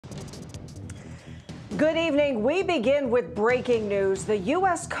Good evening. We begin with breaking news. The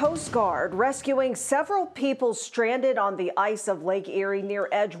U.S. Coast Guard rescuing several people stranded on the ice of Lake Erie near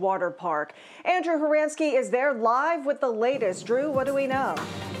Edgewater Park. Andrew Horansky is there live with the latest. Drew, what do we know?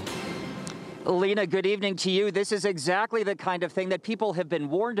 Lena, good evening to you. This is exactly the kind of thing that people have been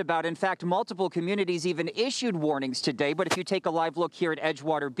warned about. In fact, multiple communities even issued warnings today. But if you take a live look here at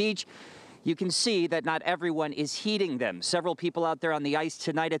Edgewater Beach, you can see that not everyone is heeding them. Several people out there on the ice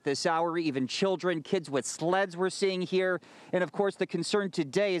tonight at this hour, even children, kids with sleds we're seeing here. And of course, the concern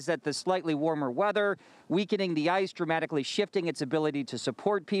today is that the slightly warmer weather, weakening the ice, dramatically shifting its ability to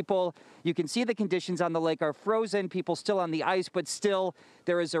support people. You can see the conditions on the lake are frozen, people still on the ice, but still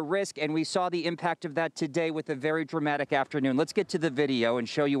there is a risk. And we saw the impact of that today with a very dramatic afternoon. Let's get to the video and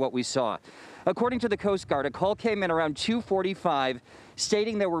show you what we saw. According to the Coast Guard, a call came in around 2:45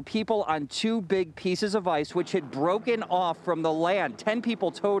 stating there were people on two big pieces of ice which had broken off from the land, 10 people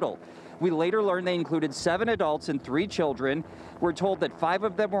total. We later learned they included 7 adults and 3 children. We're told that 5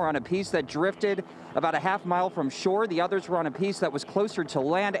 of them were on a piece that drifted about a half mile from shore. The others were on a piece that was closer to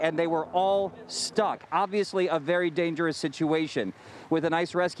land, and they were all stuck. Obviously a very dangerous situation. With an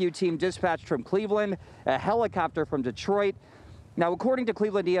ice rescue team dispatched from Cleveland, a helicopter from Detroit. Now, according to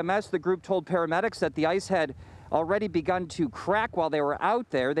Cleveland EMS, the group told paramedics that the ice had already begun to crack while they were out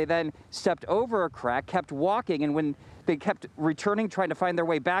there. They then stepped over a crack, kept walking, and when they kept returning, trying to find their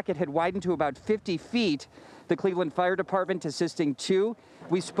way back, it had widened to about 50 feet. The Cleveland Fire Department assisting too.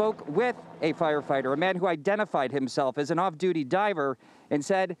 We spoke with a firefighter, a man who identified himself as an off-duty diver, and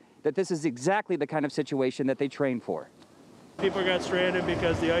said that this is exactly the kind of situation that they train for. People got stranded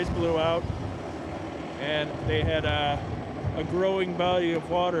because the ice blew out, and they had a growing body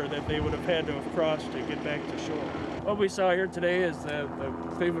of water that they would have had to have crossed to get back to shore. What we saw here today is that the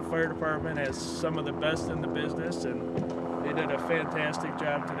Cleveland Fire Department has some of the best in the business, and they did a fantastic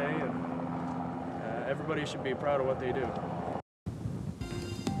job today, and everybody should be proud of what they do.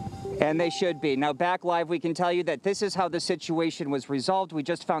 And they should be. Now, back live, we can tell you that this is how the situation was resolved. We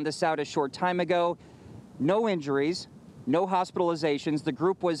just found this out a short time ago. No injuries. No hospitalizations. The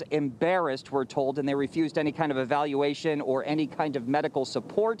group was embarrassed, we're told, and they refused any kind of evaluation or any kind of medical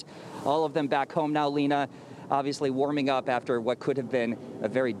support. All of them back home now, Lena, obviously warming up after what could have been a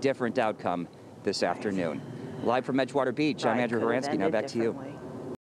very different outcome this afternoon. Live from Edgewater Beach, I'm Andrew Horansky. Now back to you.